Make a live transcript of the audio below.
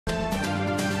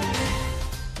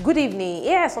Good evening.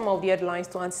 Here are some of the headlines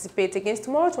to anticipate against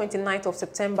tomorrow, 29th of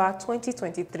September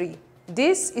 2023.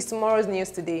 This is tomorrow's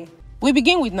news today. We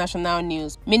begin with national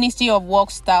news. Ministry of Work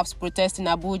staffs protest in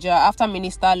Abuja after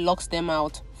minister locks them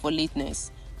out for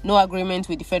lateness. No agreement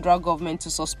with the federal government to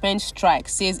suspend strike,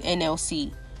 says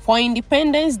NLC. For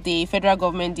Independence Day, federal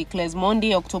government declares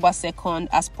Monday, October 2nd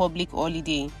as public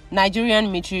holiday.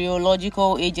 Nigerian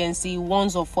Meteorological Agency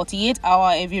warns of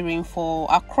 48-hour heavy rainfall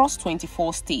across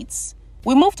 24 states.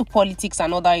 We move to politics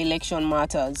and other election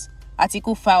matters.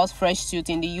 Atiku files fresh suit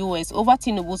in the US over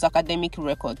Tinubu's academic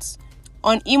records.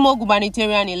 On Imo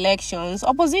gubernatorial elections,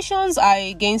 oppositions are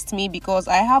against me because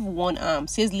I have one arm,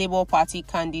 says Labour Party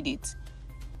candidate.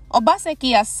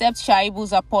 Obaseki accepts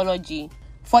Shaibu's apology.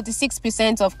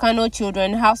 46% of Kano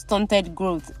children have stunted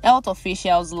growth, health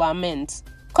officials lament.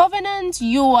 Covenant,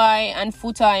 UI, and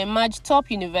FUTA emerge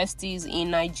top universities in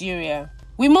Nigeria.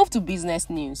 We move to business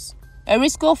news.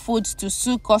 Eriscofood to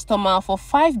sue customer for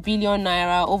 5 billion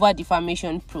naira over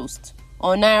defamation post.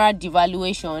 On Naira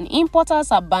devaluation, importers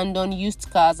abandon used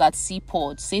cars at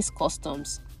seaport, says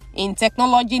customs. In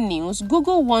technology news,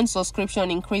 Google wants subscription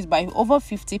increase by over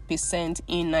 50%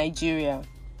 in Nigeria.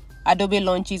 Adobe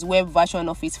launches web version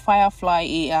of its Firefly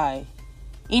AI.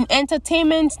 In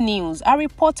entertainment news, Harry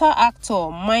Potter actor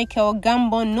Michael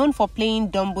Gambon, known for playing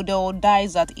Dumbledore,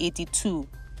 dies at 82.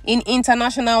 In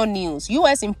international news,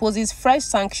 US imposes fresh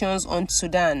sanctions on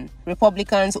Sudan.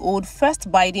 Republicans hold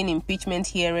first Biden impeachment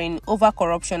hearing over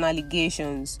corruption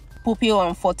allegations. Pupil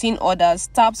and 14 others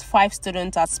stabs 5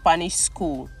 students at Spanish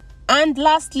school. And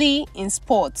lastly, in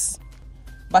sports,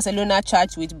 Barcelona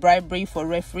charged with bribery for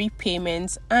referee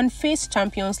payments and face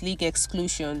Champions League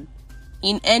exclusion.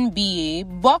 In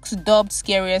NBA, Bucks dubbed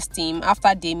scariest team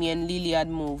after Damian Lillard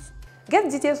move. Get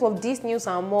details of this news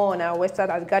and more on our website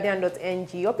at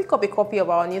guardian.ng or pick up a copy of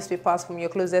our newspapers from your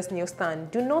closest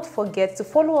newsstand. Do not forget to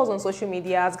follow us on social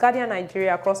media as Guardian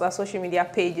Nigeria across our social media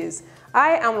pages.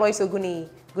 I am Lois Oguni.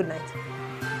 Good night.